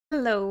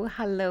Hello,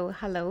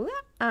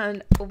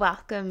 and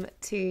welcome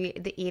to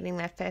the Aideen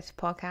Lit Fit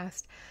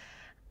podcast.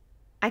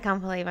 I can't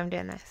believe I'm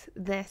doing this.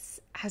 This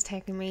has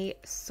taken me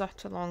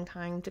such a long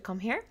time to come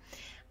here,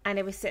 and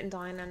I was sitting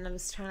down and I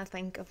was trying to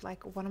think of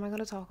what am I going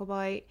to talk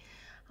about?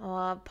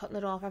 Putting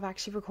it off. I've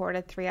actually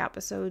recorded 3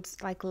 episodes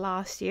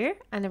last year.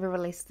 I never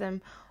released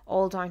them,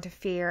 all down to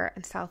fear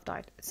and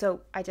self-doubt.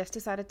 So I just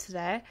decided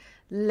today,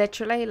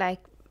 literally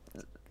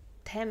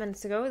 10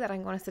 minutes ago, that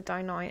I'm going to sit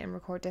down now and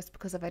record this,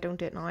 because if I don't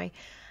do it now,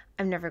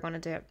 I'm never going to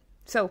do it.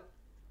 So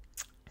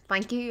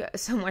thank you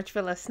so much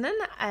for listening.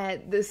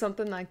 There's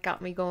something that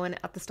got me going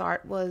at the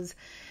start was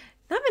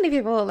not many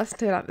people listen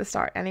to it at the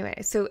start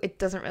anyway, so it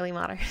doesn't really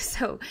matter.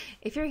 So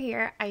if you're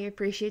here, I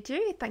appreciate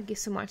you. Thank you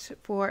so much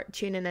for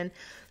tuning in.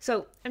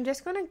 So I'm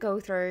just going to go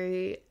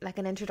through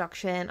an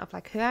introduction of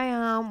who I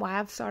am, why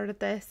I've started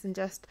this, and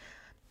just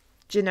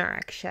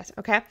generic shit,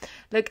 okay?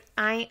 Look,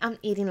 I am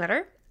Aideen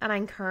Litter, and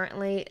I'm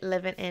currently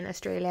living in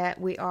Australia.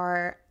 We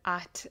are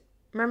at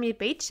Mermaid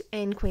Beach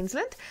in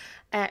Queensland.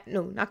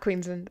 No, not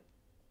Queensland.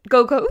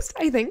 Gold Coast,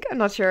 I think. I'm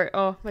not sure.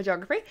 Oh, my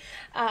geography.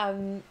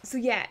 So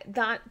yeah,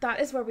 that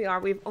is where we are.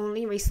 We've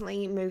only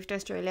recently moved to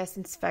Australia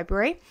since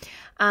February,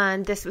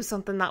 and this was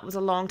something that was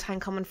a long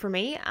time coming for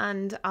me,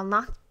 and I'll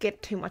not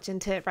get too much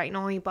into it right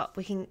now, but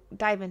we can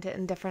dive into it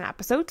in different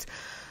episodes.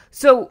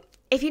 So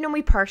if you know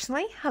me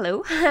personally,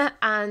 hello.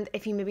 And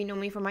if you maybe know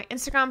me from my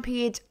Instagram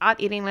page at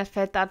Aideen Lit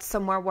Fit, that's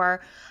somewhere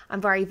where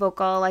I'm very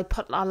vocal. I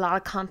put a lot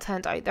of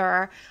content out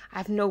there. I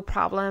have no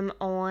problem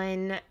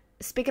on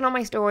speaking on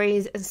my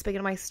stories and speaking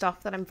on my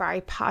stuff that I'm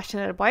very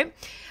passionate about.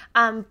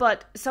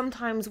 But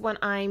sometimes when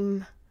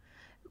I'm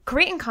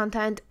creating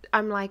content,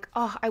 I'm like,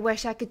 oh, I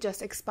wish I could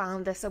just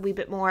expand this a wee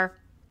bit more.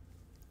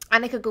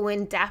 And I could go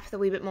in depth a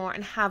wee bit more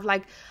and have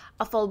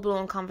a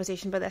full-blown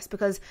conversation about this,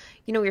 because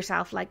you know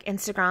yourself,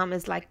 Instagram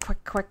is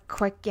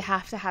quick. You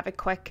have to have it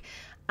quick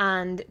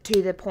and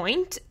to the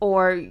point,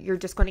 or you're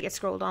just going to get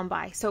scrolled on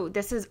by. So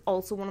this is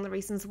also one of the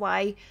reasons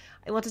why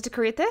I wanted to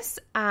create this,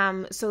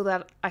 so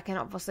that I can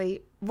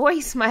obviously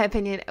voice my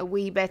opinion a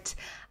wee bit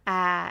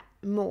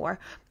more.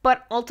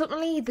 But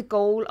ultimately, the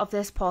goal of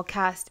this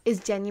podcast is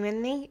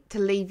genuinely to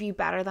leave you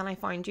better than I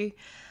found you.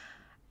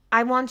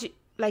 I want you,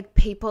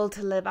 people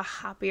to live a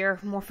happier,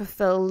 more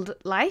fulfilled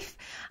life,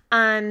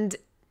 and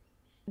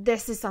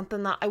this is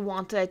something that I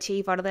want to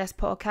achieve out of this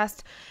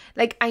podcast.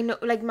 I know,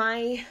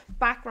 my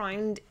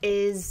background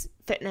is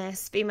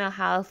fitness, female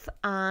health,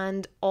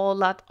 and all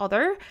that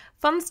other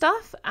fun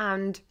stuff,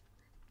 and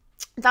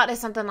that is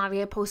something that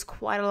I post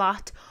quite a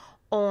lot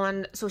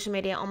on social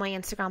media, on my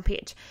Instagram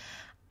page,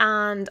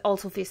 and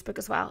also Facebook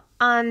as well.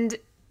 And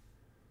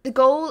the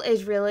goal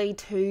is really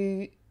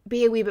to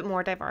be a wee bit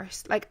more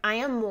diverse. I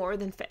am more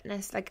than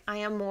fitness. I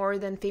am more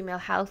than female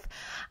health,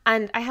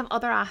 and I have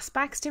other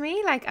aspects to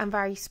me. I'm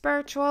very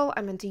spiritual.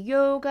 I'm into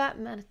yoga,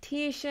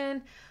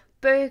 meditation,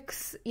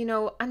 books,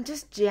 and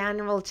just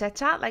general chit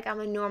chat. I'm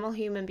a normal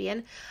human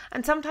being,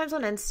 and sometimes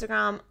on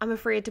Instagram I'm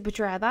afraid to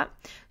portray that.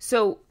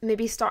 So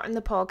maybe starting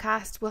the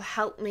podcast will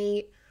help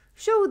me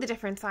show the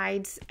different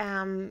sides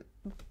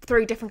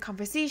through different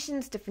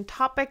conversations, different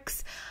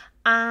topics,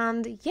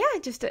 and yeah,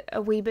 just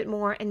a wee bit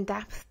more in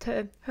depth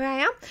to who I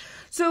am.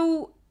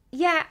 So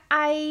yeah,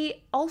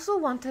 I also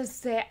want to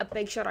say a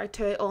big shout out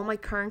to all my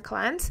current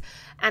clients,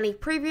 any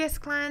previous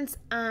clients,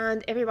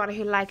 and everybody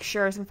who likes,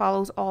 shares and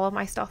follows all of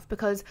my stuff,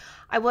 because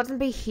I wouldn't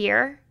be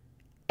here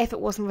if it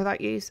wasn't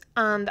without yous.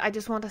 And I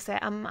just want to say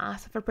a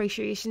massive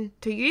appreciation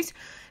to yous,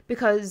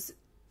 because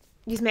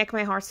yous make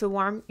my heart so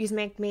warm. Yous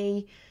make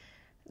me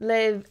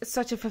live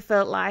such a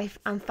fulfilled life,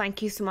 and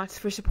thank you so much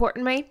for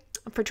supporting me,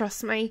 for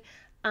trusting me,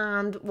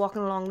 and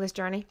walking along this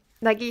journey.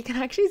 You can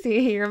actually see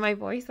here in my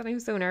voice that I'm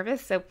so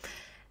nervous. So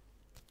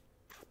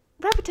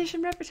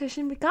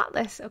repetition, we got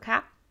this, okay?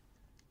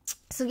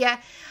 So yeah,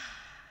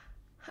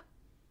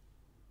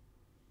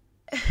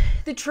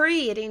 the true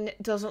Aideen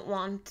doesn't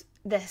want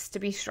this to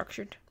be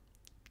structured.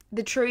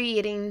 The true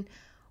Aideen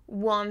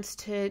wants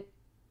to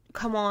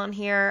come on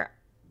here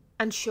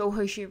and show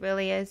who she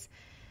really is.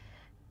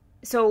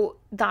 So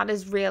that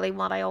is really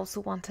what I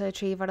also want to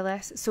achieve out of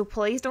this. So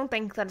please don't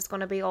think that it's going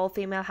to be all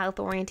female health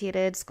orientated.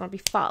 It's going to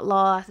be fat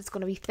loss. It's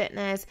going to be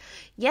fitness.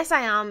 Yes,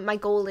 I am. My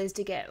goal is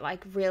to get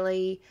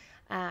really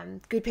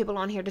good people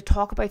on here to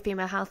talk about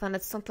female health, and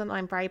it's something that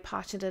I'm very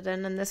passionate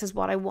in, and this is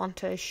what I want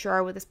to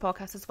share with this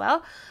podcast as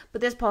well. But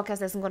this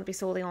podcast isn't going to be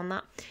solely on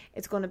that.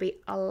 It's going to be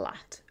a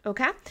lot,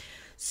 okay?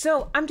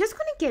 So I'm just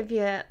going to give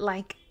you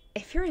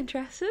if you're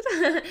interested,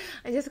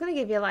 I'm just going to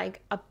give you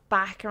a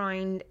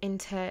background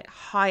into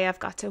how I've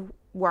got to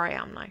where I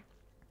am now.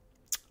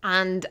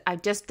 And I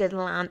just did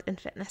land in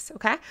fitness,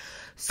 okay?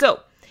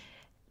 So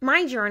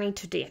my journey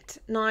to date.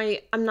 Now,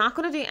 I'm not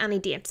going to do any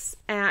dates.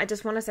 I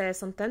just want to say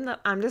something, that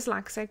I'm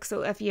dyslexic.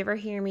 So if you ever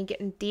hear me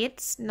getting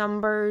dates,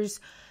 numbers,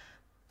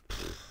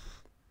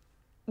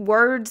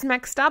 words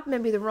mixed up,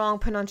 maybe the wrong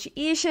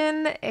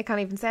pronunciation, I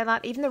can't even say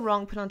that, even the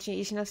wrong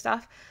pronunciation of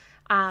stuff,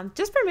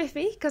 just bear with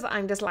me, because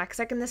I'm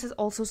dyslexic, and this is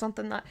also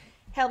something that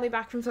held me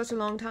back from such a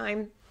long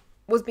time,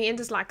 was being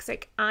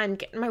dyslexic and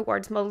getting my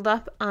words muddled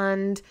up.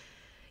 And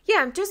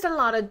yeah, just a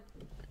lot of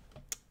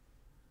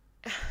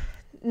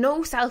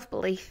no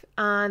self-belief,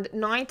 and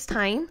now it's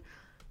time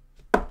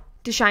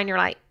to shine your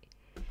light.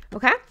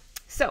 Okay,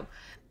 so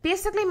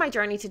basically my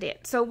journey to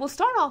date. So we'll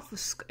start off with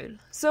school.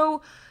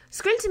 So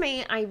school, to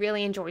me, I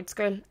really enjoyed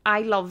school.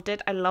 I loved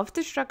it. I loved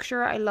the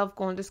structure. I loved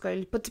going to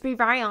school. But to be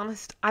very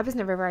honest, I was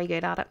never very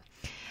good at it.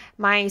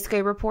 My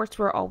school reports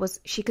were always,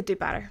 she could do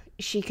better.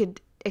 She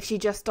could, if she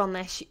just done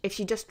this, if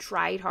she just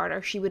tried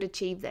harder, she would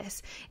achieve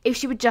this. If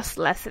she would just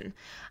listen.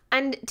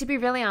 And to be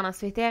really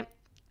honest with you,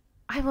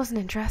 I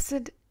wasn't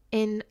interested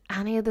in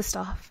any of the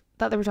stuff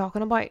that they were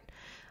talking about.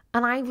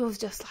 And I was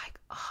just like,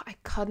 oh, I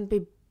couldn't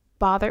be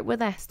bothered with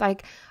this.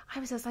 Like, I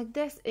was just like,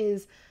 this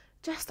is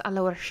just a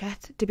load of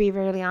shit, to be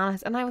really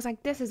honest. And I was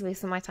like, this is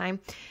wasting my time.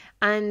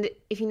 And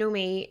if you know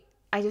me,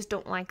 I just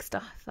don't like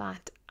stuff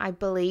that I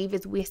believe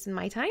is wasting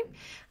my time.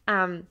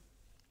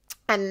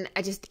 And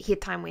I just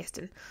hate time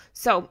wasting.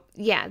 So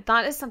yeah,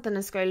 that is something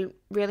in school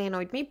really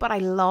annoyed me. But I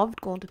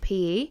loved going to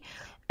PE.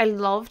 I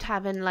loved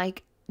having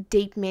like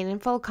deep,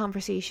 meaningful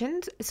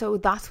conversations. So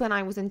that's when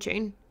I was in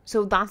tune.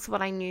 So that's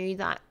what I knew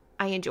that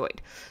I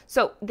enjoyed.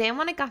 So then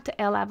when I got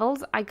to A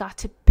levels, I got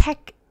to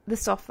pick the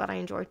stuff that I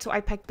enjoyed. So I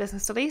picked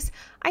business studies,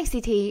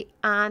 ICT,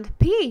 and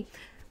PE.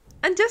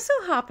 And just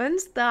so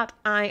happens that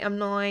I am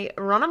now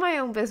running my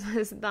own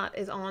business that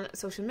is on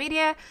social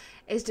media,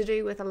 is to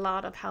do with a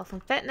lot of health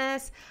and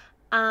fitness.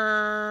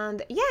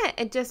 And yeah,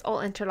 it just all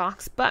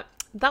interlocks. But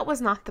that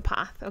was not the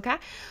path, okay?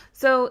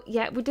 So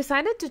yeah, we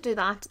decided to do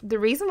that. The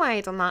reason why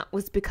I done that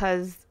was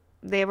because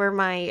they were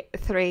my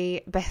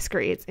 3 best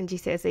grades in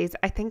GCSEs.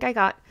 I think I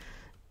got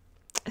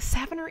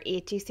 7 or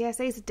 8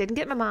 GCSEs. I didn't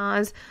get my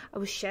maths. I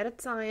was shit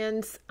at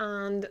science,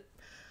 and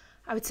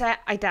I would say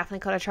I definitely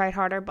could have tried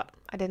harder, but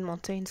I didn't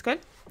want to in school.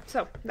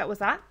 So that was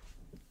that.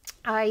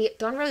 I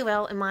done really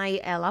well in my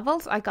A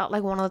levels. I got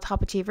like one of the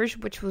top achievers,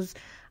 which was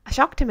a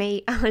shock to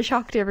me and a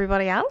shock to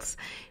everybody else,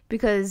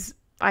 because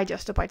I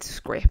just about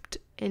scraped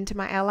into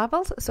my A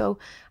levels. So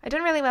I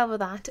done really well with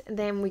that. And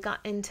then we got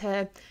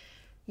into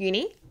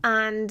uni,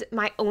 and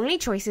my only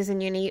choices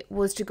in uni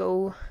was to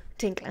go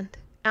to England.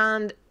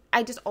 And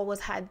I just always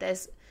had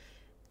this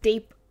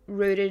deep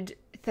rooted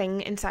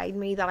thing inside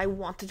me that I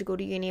wanted to go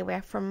to uni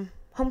away from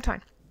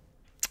hometown.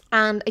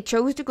 And I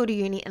chose to go to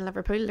uni in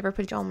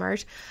Liverpool John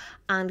Moores,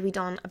 and we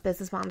done a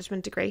business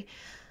management degree.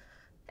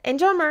 In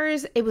John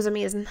Moores, it was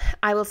amazing.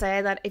 I will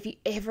say that if you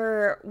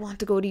ever want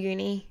to go to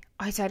uni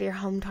outside of your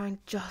hometown,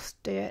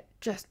 just do it.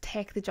 Just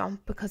take the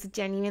jump, because it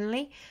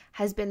genuinely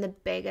has been the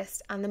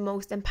biggest and the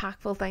most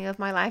impactful thing of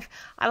my life.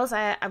 I will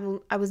say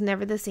I was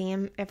never the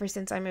same ever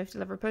since I moved to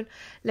Liverpool.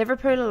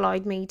 Liverpool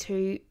allowed me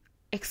to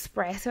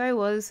express who I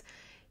was,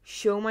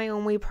 show my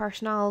own wee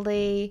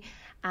personality,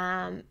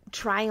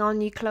 try on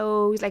new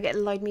clothes. Like, it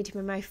allowed me to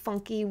be my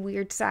funky,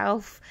 weird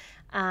self.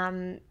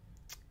 And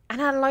it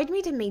allowed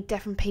me to meet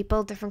different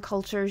people, different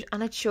cultures,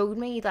 and it showed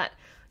me that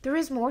there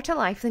is more to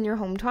life than your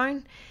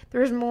hometown.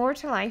 There is more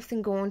to life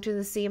than going to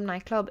the same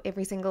nightclub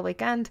every single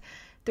weekend.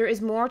 There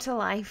is more to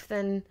life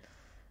than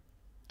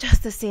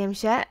just the same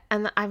shit.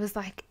 And I was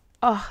like,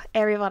 oh,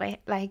 everybody,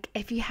 like,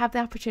 if you have the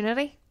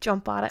opportunity,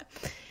 jump at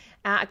it.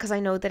 Because I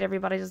know that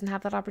everybody doesn't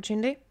have that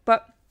opportunity.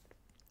 But,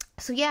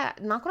 so yeah,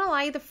 not going to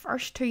lie, the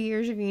first 2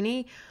 years of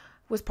uni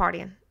was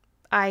partying.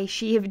 I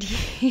shaved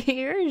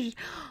years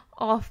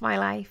off my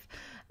life.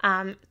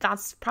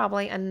 That's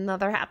probably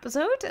another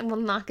episode, and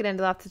we'll not get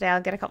into that today.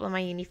 I'll get a couple of my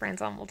uni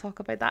friends on, we'll talk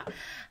about that.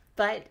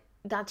 But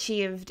that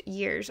shaved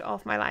years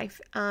off my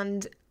life,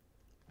 and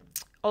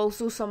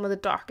also some of the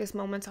darkest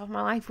moments of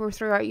my life were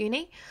throughout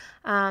uni.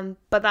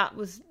 But that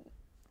was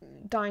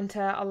down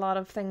to a lot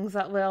of things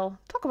that we'll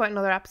talk about in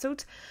other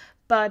episodes.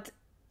 But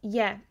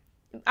yeah,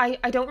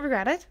 I don't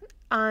regret it,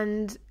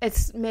 and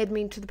it's made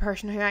me to the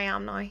person who I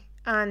am now,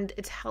 and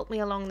it's helped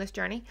me along this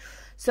journey.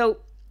 So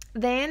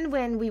then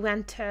when we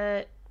went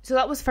to, so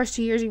that was first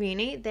 2 years of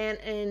uni.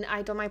 Then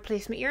I done my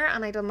placement year,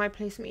 and I done my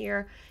placement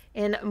year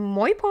in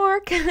Moy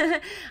Park.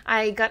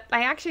 I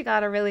actually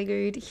got a really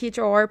good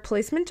HR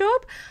placement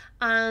job,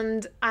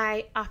 and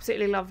I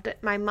absolutely loved it.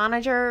 My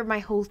manager, my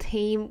whole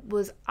team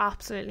was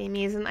absolutely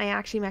amazing. I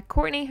actually met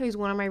Courtney, who's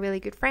one of my really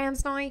good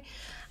friends now,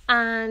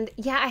 and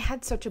yeah, I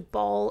had such a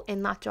ball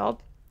in that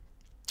job.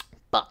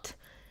 But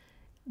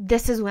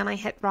this is when I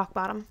hit rock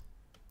bottom,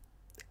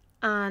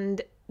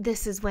 and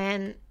this is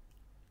when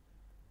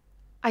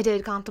I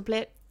did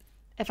contemplate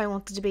if I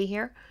wanted to be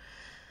here.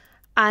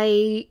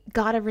 I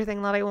got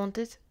everything that I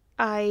wanted.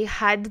 I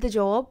had the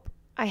job,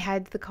 I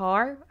had the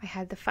car, I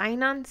had the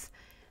finance,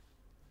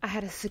 I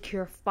had a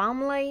secure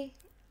family,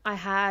 I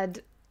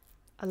had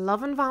a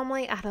loving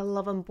family, I had a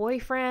loving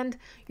boyfriend,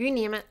 you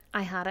name it,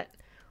 I had it.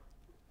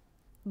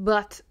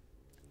 But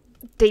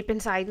deep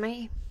inside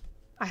me,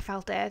 I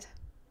felt dead.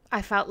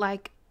 I felt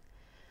like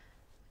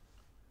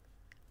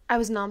I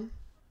was numb.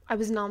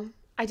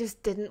 I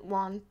just didn't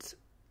want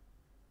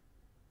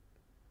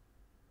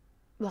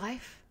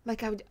life.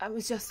 Like, I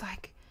was just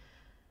like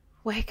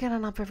waking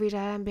up every day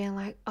and being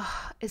like,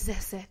 oh, is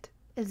this it?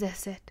 Is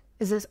this it?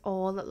 Is this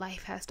all that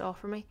life has to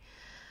offer me?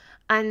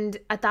 And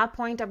at that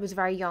point, I was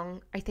very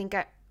young. I think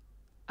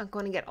I'm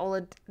going to get all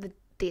of the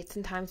dates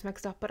and times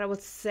mixed up, but I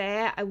would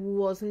say I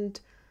was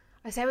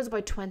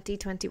about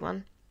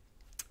 2021.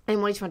 I'm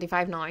only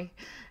 25 now.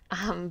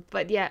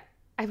 But yeah,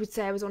 I would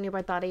say I was only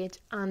about that age.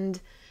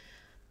 And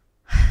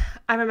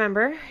I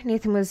remember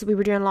we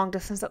were doing long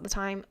distance at the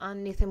time,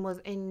 and Nathan was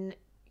in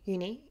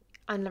uni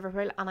in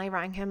Liverpool, and I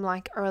rang him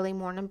like early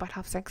morning, about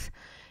 6:30,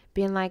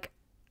 being like,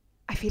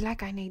 I feel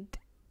like I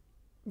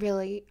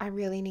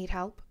really need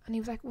help. And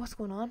he was like, what's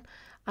going on?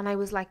 And I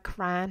was like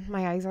crying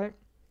my eyes out,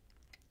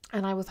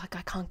 and I was like,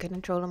 I can't get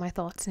control of my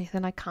thoughts,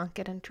 Nathan. I can't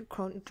get into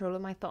control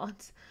of my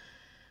thoughts.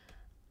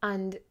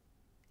 And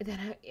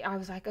then I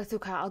was like, it's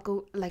okay,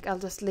 I'll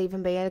just leave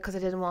him be, because I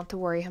didn't want to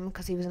worry him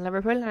because he was in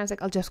Liverpool. And I was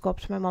like, I'll just go up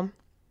to my mum.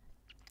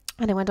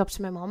 And I went up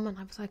to my mum, and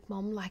I was like,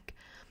 Mum, like,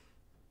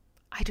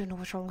 I don't know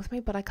what's wrong with me,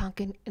 but I can't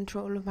get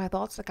control of my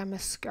thoughts. Like, I'm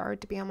scared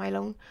to be on my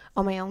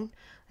own.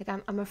 Like,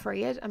 I'm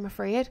afraid.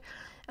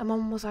 And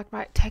Mum was like,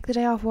 right, take the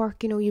day off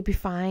work, you'd be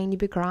fine, you'd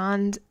be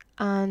grand.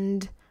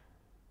 And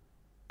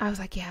I was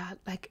like, yeah,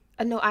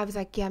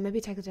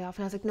 maybe take the day off.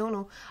 And I was like,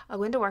 no, I'll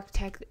go into work,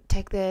 take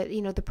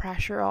the, the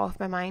pressure off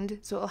my mind,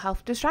 so it'll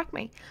help distract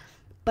me.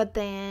 But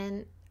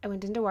then I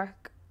went into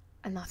work,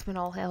 and that's when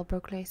all hell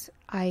broke loose.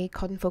 I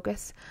couldn't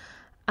focus,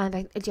 and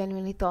I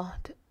genuinely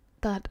thought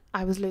that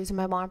I was losing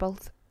my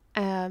marbles.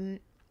 And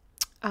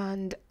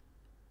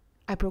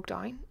I broke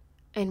down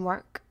in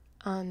work,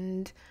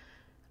 and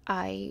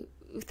I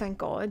thank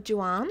God,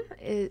 Joanne,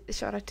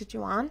 shout out to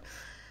Joanne.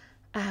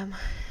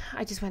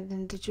 I just went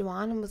into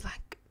Joanne and was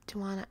like,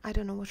 Joanne, I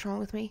don't know what's wrong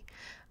with me.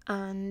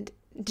 And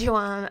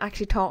Joanne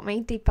actually taught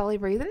me deep belly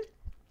breathing.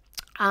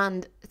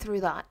 And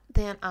through that,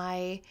 then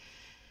I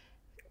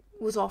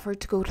was offered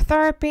to go to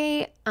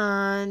therapy,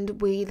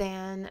 and we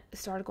then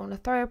started going to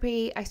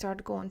therapy. I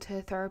started going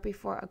to therapy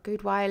for a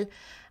good while,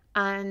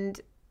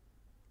 and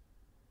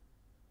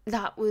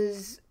that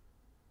was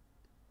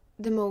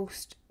the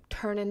most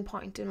turning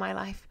point in my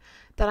life,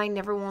 that I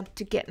never want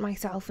to get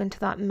myself into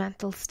that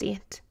mental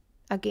state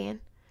again,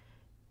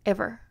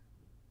 ever.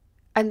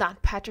 And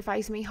that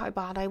petrifies me, how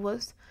bad I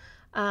was.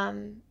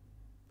 And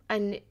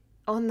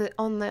on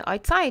the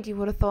outside, you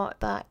would have thought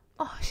that,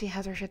 oh, she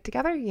has her shit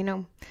together,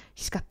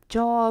 she's got the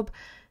job,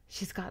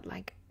 she's got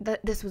like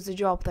this was the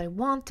job that I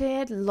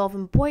wanted,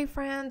 loving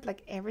boyfriend,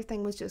 like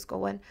everything was just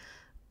going.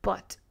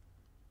 But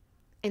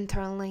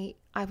internally,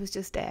 I was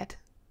just dead.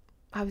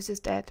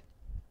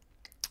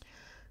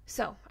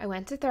 So I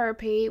went to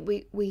therapy.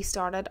 We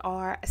started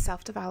our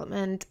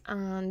self-development,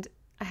 and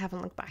I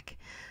haven't looked back.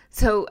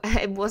 So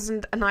it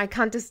wasn't, and I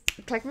can't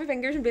just click my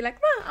fingers and be like,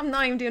 I'm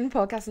doing a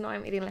podcast, and now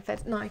I'm Aideen Lit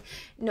Fit.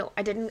 No,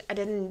 I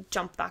didn't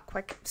jump that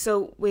quick.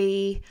 So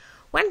we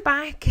went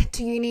back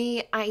to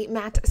uni. I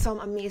met some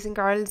amazing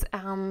girls,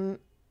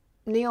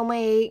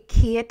 Naomi,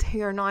 Kate,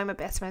 who are now my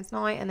best friends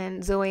now, and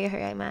then Zoe, who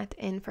I met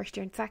in first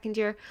year and second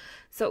year.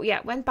 So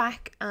yeah, went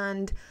back,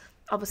 and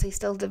obviously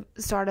still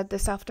started the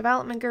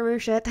self-development guru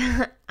shit.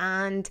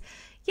 And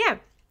yeah,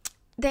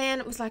 then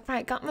it was like,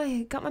 right, got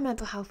my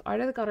mental health out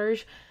of the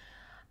gutters.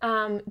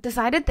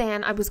 Decided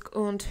then I was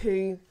going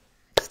to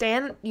stay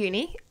in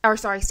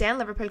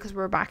Liverpool, because we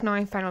were back now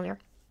in final year.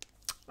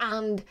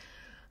 And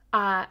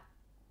I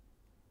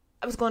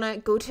was going to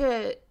go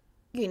to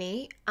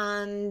uni,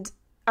 I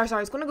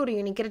was going to go to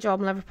uni, get a job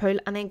in Liverpool,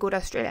 and then go to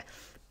Australia.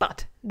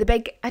 But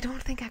I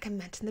don't think I can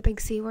mention the big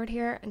C word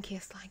here, in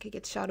case like it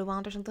gets shadow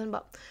banned or something,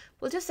 but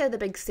we'll just say the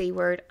big C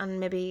word,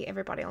 and maybe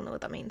everybody will know what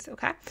that means,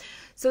 okay?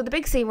 So the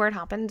big C word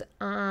happened,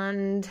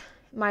 and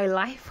my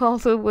life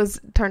also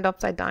was turned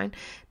upside down.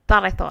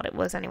 That I thought it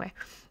was anyway.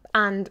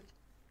 And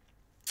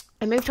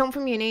I moved home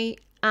from uni,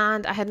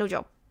 and I had no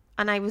job.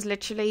 And I was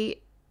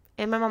literally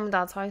in my mum and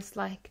dad's house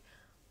like,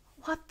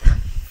 what the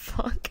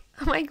fuck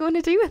am I going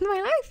to do with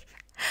my life?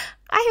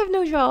 I have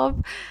no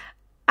job.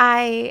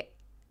 I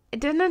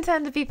didn't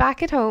intend to be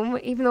back at home,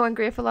 even though I'm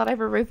grateful that I have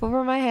a roof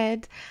over my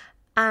head.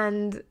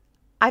 And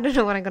I don't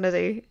know what I'm going to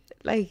do.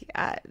 Like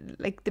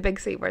the big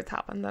C words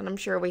happened, and I'm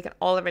sure we can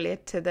all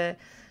relate to the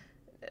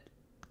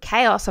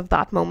chaos of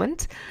that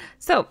moment.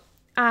 So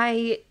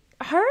I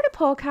heard a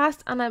podcast,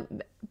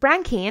 and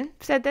Brian Kane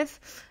said this,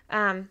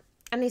 and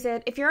he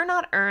said, if you're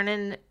not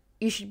earning,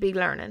 you should be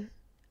learning.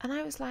 And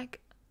I was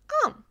like,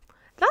 oh,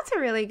 that's a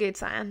really good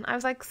sign. I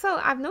was like, so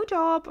I have no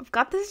job, I've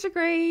got this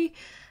degree,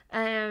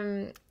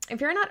 if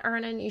you're not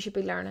earning, you should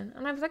be learning.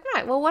 And I was like,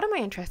 right, well, what am I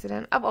interested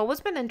in? I've always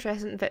been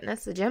interested in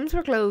fitness. The gyms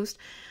were closed,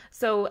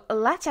 so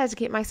let's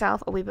educate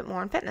myself a wee bit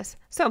more on fitness.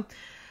 So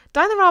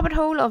down the rabbit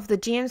hole of the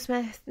James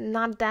Smith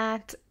Not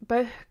That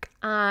book,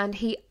 and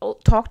he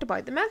talked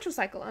about the menstrual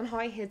cycle and how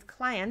his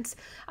clients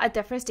at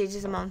different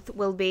stages a month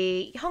will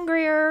be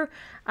hungrier,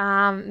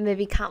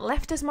 maybe can't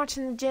lift as much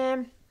in the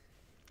gym,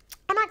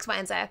 and X, Y,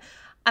 and Z.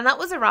 And that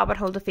was a rabbit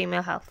hole to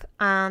female health,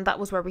 and that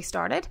was where we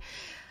started.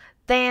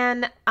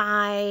 Then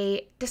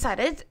I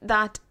decided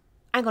that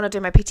I'm going to do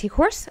my PT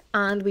course,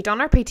 and we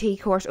done our PT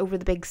course over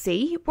the big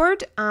C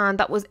word, and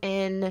that was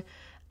in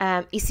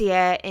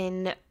ECA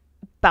in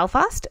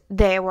Belfast.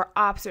 They were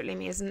absolutely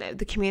amazing.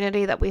 The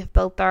community that we've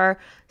built there,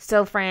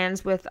 still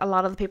friends with a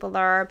lot of the people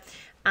there,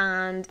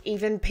 and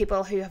even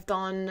people who have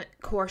done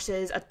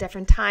courses at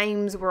different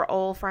times, we're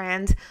all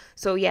friends.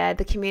 So yeah,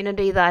 the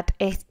community that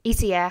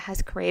ECA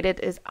has created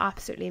is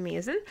absolutely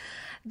amazing.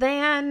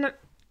 Then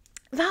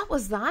that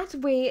was that.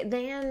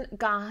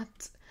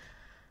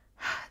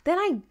 Then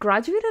I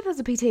graduated as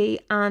a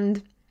PT,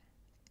 and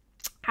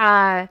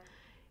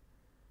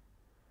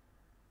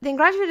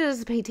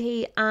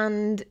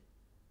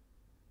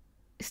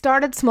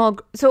started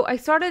so I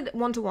started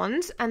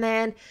one-to-ones, and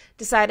then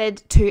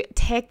decided to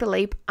take the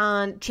leap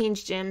and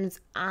change gyms.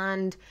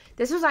 And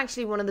this was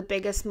actually one of the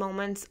biggest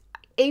moments,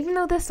 even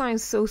though this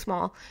sounds so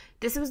small,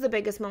 this was the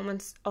biggest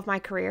moments of my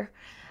career.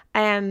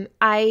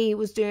 I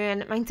was doing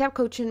mindset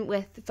coaching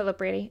with Philip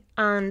Brady,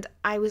 and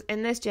I was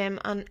in this gym,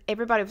 and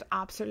everybody was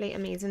absolutely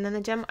amazing in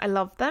the gym. I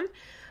loved them,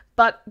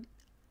 but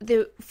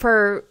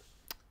for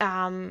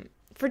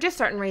just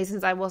certain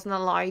reasons, I wasn't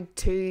allowed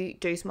to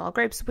do small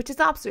groups, which is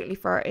absolutely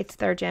fair. It's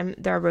their gym,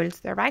 their rules,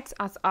 their rights.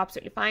 That's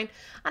absolutely fine.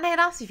 And I had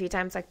asked a few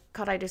times, like,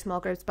 could I do small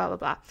groups, blah, blah,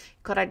 blah.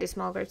 Could I do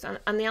small groups?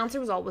 And the answer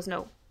was always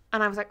no.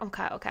 And I was like,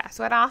 okay.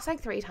 So I'd asked like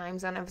 3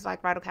 times, and I was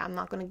like, right, okay, I'm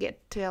not going to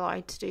get too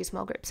allowed to do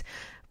small groups.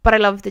 But I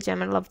love the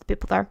gym and I love the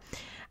people there.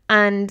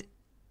 And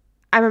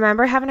I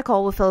remember having a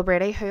call with Phil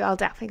Brady, who I'll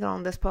definitely get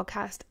on this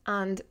podcast.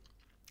 And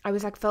I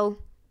was like, Phil,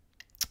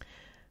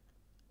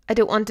 I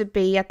don't want to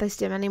be at this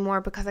gym anymore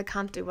because I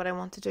can't do what I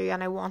want to do,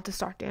 and I want to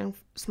start doing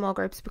small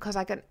groups because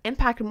I can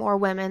impact more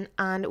women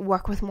and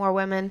work with more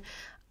women,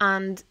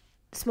 and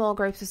small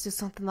groups is just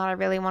something that I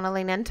really want to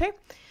lean into.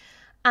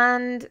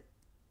 And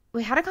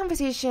we had a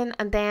conversation,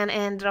 and then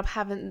ended up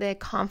having the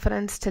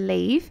confidence to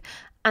leave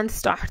and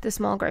start the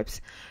small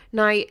groups.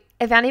 Now,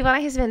 if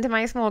anybody has been to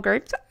my small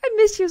groups, I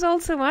miss you all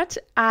so much.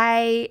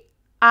 I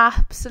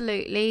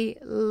absolutely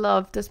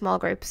loved the small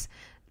groups.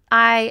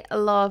 I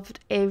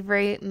loved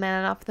every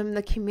minute of them.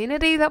 The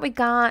community that we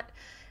got,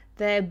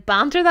 the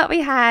banter that we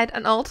had,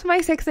 and all to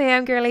my 6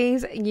 a.m.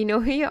 girlies, you know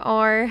who you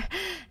are.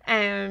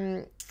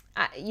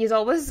 You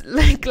always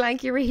look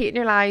like you were hating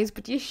your lives,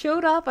 but you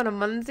showed up on a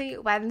Monday,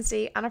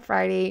 Wednesday, and a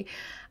Friday,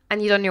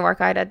 and you done your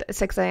workout at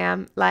 6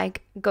 a.m.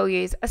 Like, go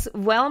use. As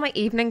well, my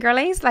evening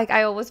girlies, like,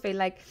 I always feel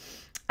like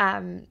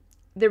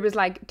there was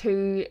like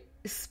 2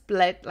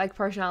 split like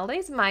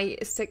personalities. My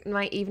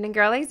evening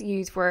girlies,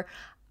 yous were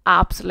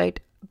absolute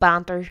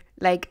banter,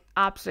 like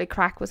absolute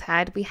crack was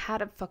had. We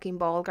had a fucking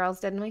ball,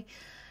 girls, didn't we?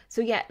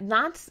 So yeah,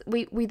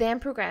 we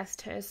then progressed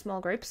to small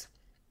groups,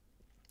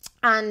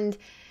 and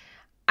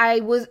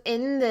I was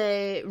in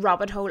the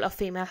rabbit hole of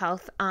female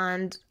health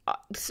and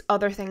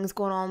other things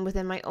going on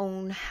within my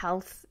own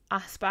health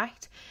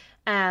aspect.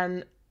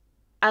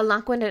 I'll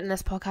not go into it in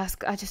this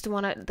podcast. I just don't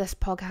want this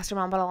podcast to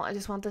ramble on. I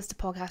just want this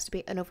podcast to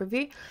be an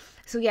overview.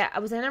 So yeah, I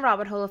was in a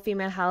rabbit hole of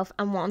female health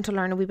and wanting to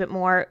learn a wee bit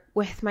more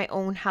with my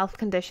own health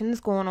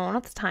conditions going on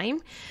at the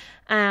time.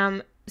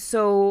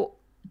 So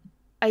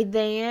I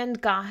then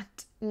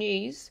got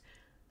news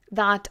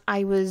that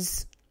I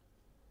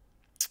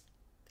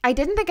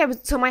didn't think I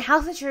was, so my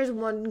health insurance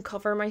wouldn't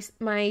cover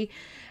my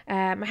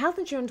health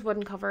insurance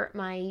wouldn't cover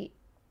my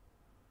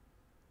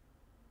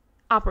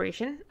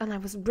operation, and I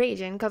was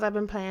raging because I've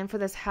been paying for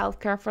this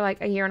healthcare for like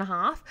a year and a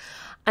half,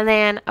 and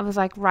then I was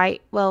like,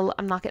 right, well,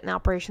 I'm not getting the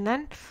operation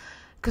then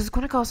because it's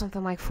going to cost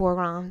something like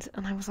 $4,000,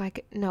 and I was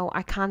like, no,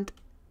 I can't.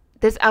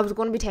 I was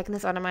going to be taking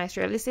this out of my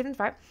Australia savings,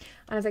 right?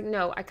 And I was like,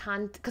 no, I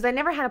can't, because I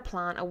never had a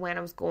plan of when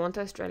I was going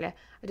to Australia.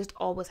 I just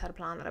always had a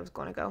plan that I was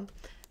going to go,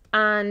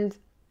 and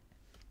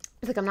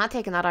it's like, I'm not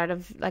taking that out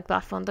of like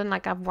that funding.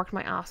 Like, I've worked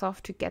my ass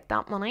off to get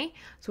that money,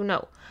 so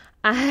no.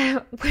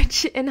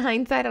 Which in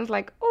hindsight I was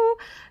like, oh,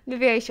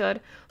 maybe I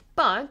should,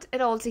 but it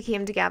also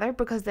came together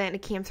because then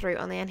it came through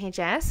on the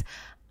NHS,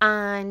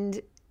 and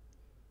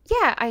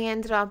yeah, I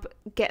ended up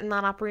getting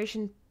that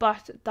operation.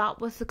 But that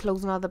was the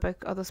closing of the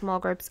book of the small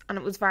groups, and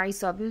it was very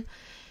sudden,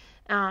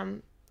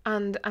 and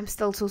I'm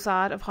still so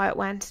sad of how it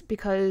went,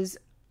 because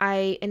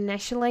I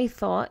initially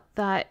thought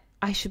that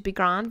I should be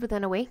grand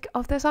within a week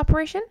of this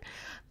operation,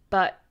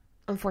 but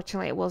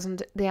unfortunately it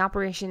wasn't. The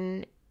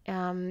operation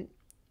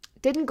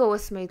didn't go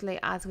as smoothly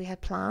as we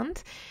had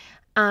planned,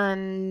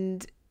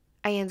 and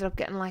I ended up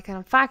getting like an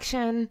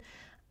infection,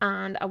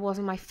 and I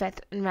wasn't my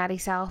fit and ready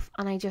self,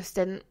 and I just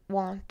didn't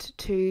want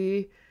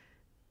to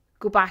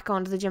go back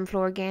onto the gym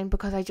floor again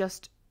because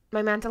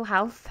my mental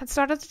health had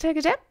started to take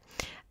a dip.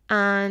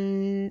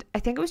 And I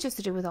think it was just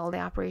to do with all the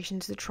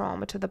operations, the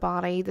trauma to the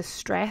body, the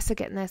stress of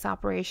getting this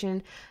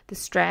operation, the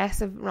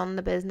stress of running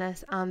the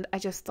business, and I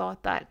just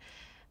thought that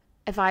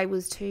if I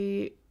was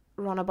to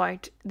run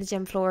about the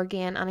gym floor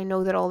again, and I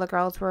know that all the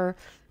girls were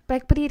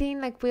like, but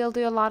Aideen, like, we'll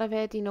do a lot of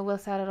it, we'll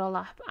set it all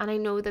up, and I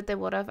know that they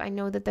would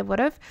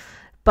have,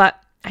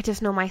 but I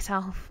just know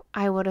myself,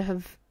 I would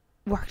have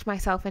worked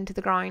myself into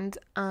the ground,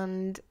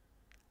 and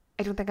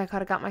I don't think I could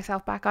have got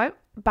myself back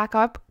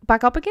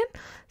up again.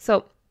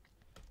 So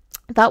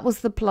that was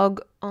pulling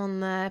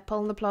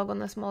the plug on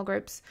the small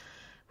groups,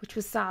 which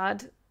was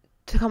sad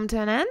to come to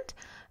an end.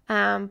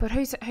 But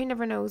who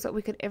never knows that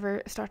we could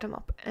ever start them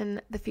up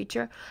in the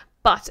future.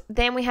 But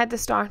then we had to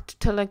start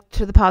to look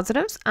to the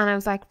positives, and I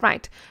was like,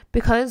 right,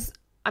 because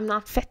I'm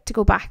not fit to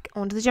go back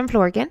onto the gym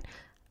floor again.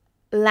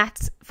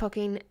 Let's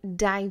fucking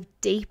dive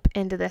deep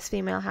into this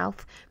female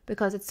health,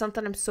 because it's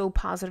something I'm so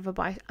positive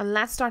about. And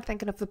let's start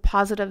thinking of the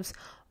positives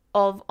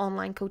of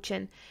online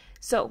coaching.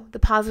 So the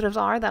positives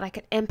are that I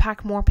can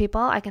impact more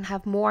people. I can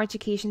have more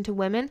education to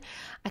women.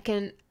 I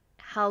can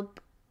help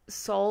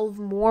solve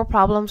more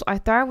problems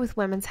out there with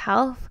women's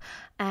health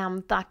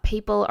that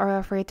people are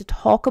afraid to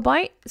talk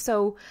about.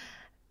 So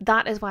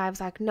that is why I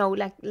was like, no,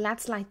 like,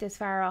 let's light this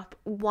fire up.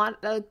 What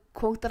a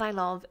quote that I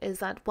love is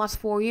that what's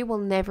for you will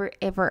never,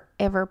 ever,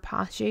 ever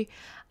pass you.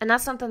 And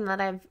that's something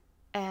that I've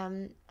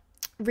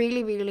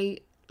really,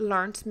 really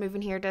learned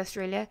moving here to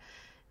Australia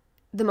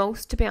the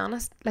most, to be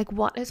honest. Like,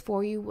 what is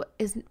for you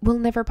will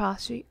never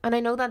pass you. And I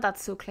know that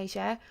that's so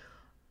cliche,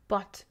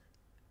 but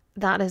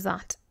that is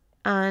that.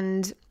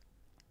 And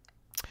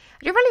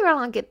I don't really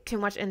want to get too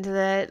much into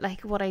the,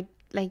 like, what I,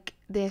 like,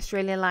 the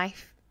Australia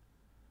life.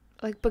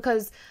 Like,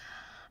 because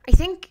I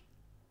think,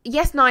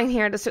 yes, now I'm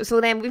here.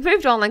 So then we've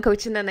moved to online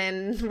coaching, and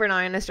then we're now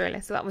in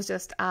Australia. So that was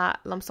just a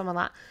lump sum of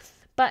that.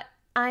 But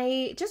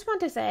I just want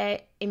to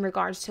say, in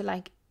regards to,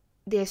 like,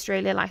 the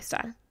Australia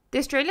lifestyle,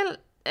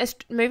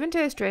 moving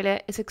to Australia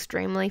is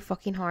extremely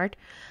fucking hard.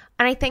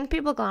 And I think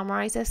people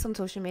glamorize this on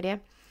social media.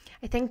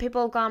 I think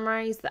people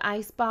glamorize the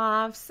ice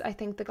baths. I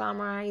think they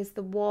glamorize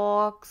the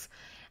walks,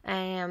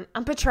 and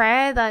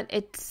portray that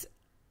it's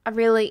a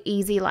really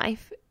easy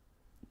life,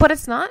 but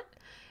it's not.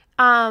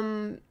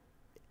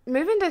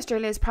 Moving to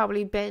Australia has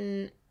probably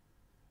been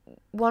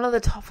one of the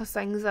toughest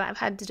things that I've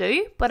had to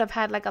do, but I've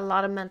had, like, a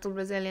lot of mental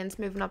resilience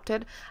moving up to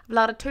it. I have a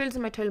lot of tools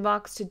in my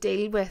toolbox to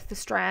deal with the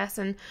stress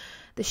and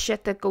the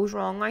shit that goes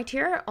wrong out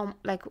here.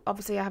 Like,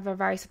 obviously I have a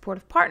very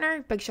supportive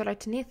partner. Big shout out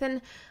to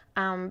Nathan,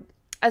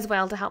 as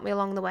well, to help me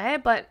along the way.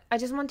 But I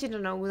just want you to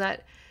know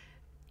that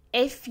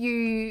if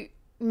you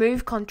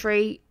move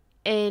country,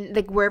 in,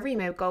 like, wherever you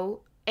may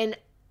go, in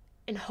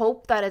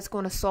hope that it's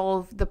going to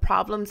solve the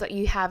problems that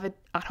you have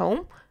at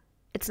home,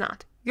 it's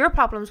not. Your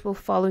problems will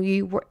follow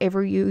you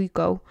wherever you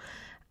go.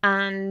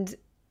 And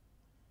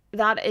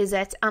that is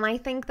it. And I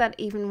think that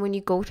even when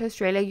you go to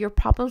Australia, your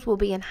problems will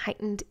be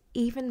heightened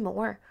even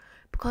more,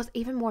 because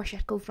even more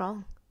shit goes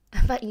wrong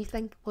that you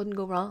think wouldn't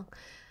go wrong.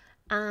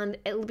 And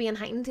it'll be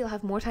heightened. You'll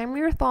have more time for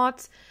your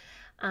thoughts.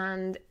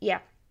 And yeah.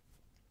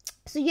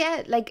 So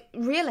yeah, like,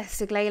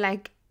 realistically,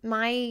 like,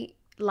 my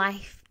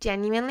life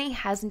genuinely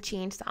hasn't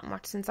changed that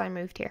much since I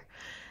moved here.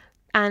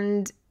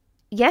 And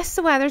yes,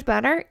 the weather's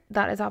better.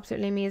 That is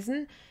absolutely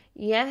amazing.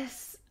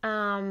 Yes,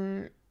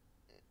 like,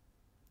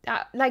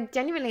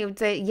 genuinely I would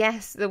say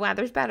yes, the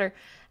weather's better.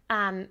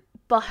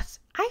 But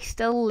I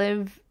still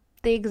live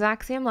the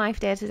exact same life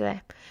day to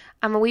day.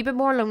 I'm a wee bit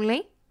more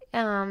lonely,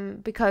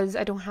 because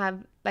I don't have,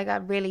 like, a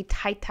really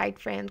tight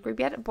friend group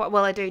yet. But,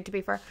 well, I do, to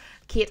be fair,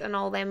 Kate and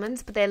all them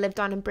ones, but they live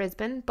down in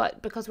Brisbane.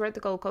 But because we're at the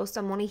Gold Coast,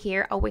 I'm only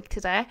here a week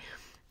today.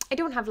 I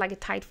don't have, like, a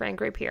tight friend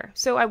group here.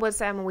 So I would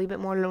say I'm a wee bit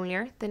more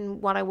lonelier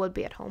than what I would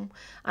be at home.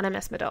 And I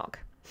miss my dog.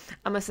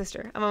 I'm a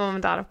sister. I'm a mum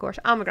and dad, of course.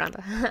 I'm a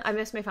granda. I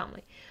miss my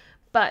family.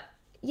 But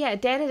yeah,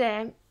 day to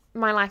day,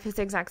 my life is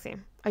the exact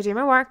same. I do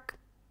my work.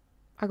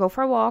 I go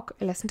for a walk.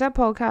 I listen to a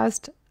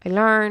podcast. I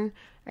learn.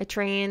 I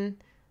train.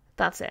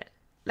 That's it.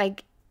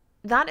 Like,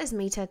 that is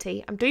me to a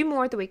T. I'm doing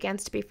more at the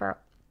weekends, to be fair.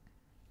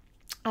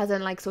 As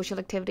in, like, social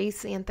activities,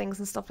 seeing things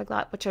and stuff like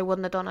that, which I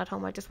wouldn't have done at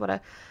home. I just would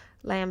have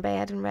lay in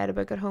bed and read a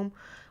book at home,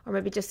 or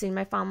maybe just seen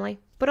my family.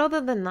 But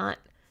other than that,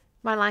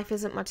 my life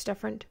isn't much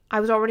different. I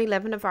was already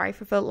living a very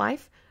fulfilled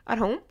life at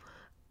home,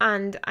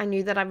 and I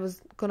knew that I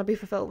was going to be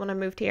fulfilled when I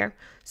moved here.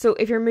 So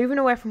if you're moving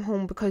away from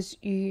home because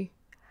you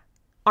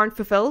aren't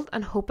fulfilled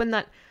and hoping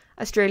that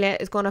Australia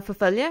is going to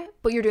fulfill you,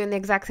 but you're doing the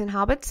exact same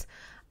habits,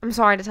 I'm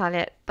sorry to tell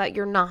you that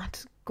you're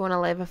not going to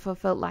live a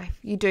fulfilled life.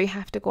 You do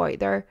have to go out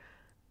there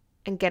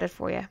and get it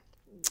for you.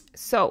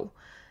 So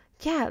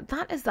yeah,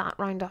 that is that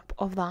roundup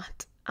of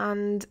that.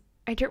 And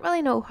I don't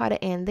really know how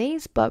to end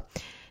these, but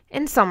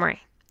in summary,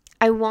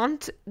 I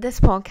want this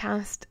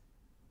podcast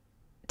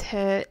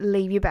to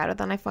leave you better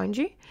than I found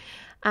you.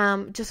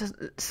 Just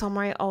a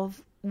summary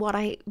of what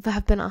I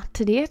have been at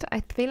to date. I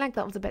feel like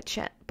that was a bit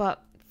shit,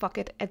 but fuck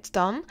it, it's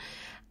done.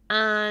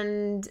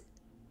 And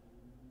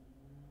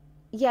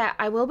yeah,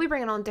 I will be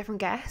bringing on different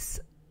guests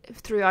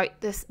throughout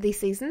these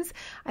seasons.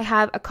 I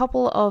have a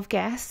couple of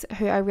guests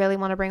who I really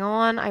want to bring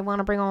on. I want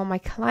to bring on my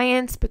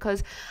clients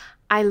because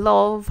I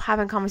love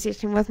having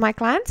conversation with my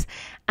clients.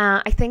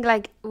 I think,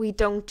 like, we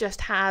don't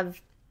just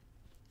have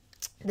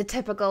the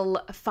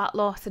typical fat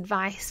loss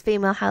advice,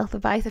 female health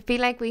advice. I feel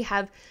like we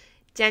have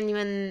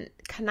genuine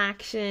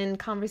connection,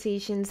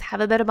 conversations, have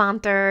a bit of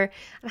banter,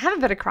 and have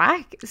a bit of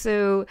crack.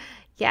 So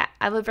yeah,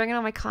 I will bring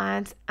on my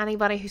clients,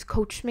 anybody who's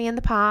coached me in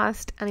the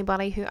past,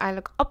 anybody who I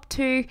look up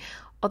to,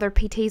 other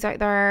PTs out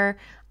there,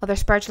 other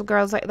spiritual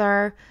girls out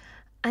there.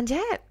 And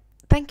yeah,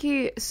 thank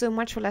you so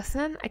much for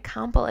listening. I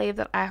can't believe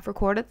that I have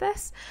recorded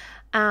this.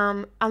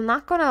 I'm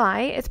not gonna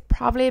lie, it's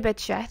probably a bit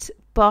shit,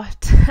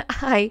 but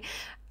I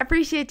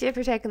appreciate you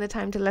for taking the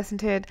time to listen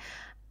to it,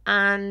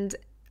 and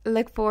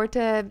look forward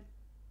to,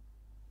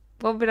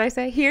 what would I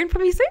say, hearing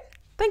from you soon.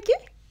 Thank you.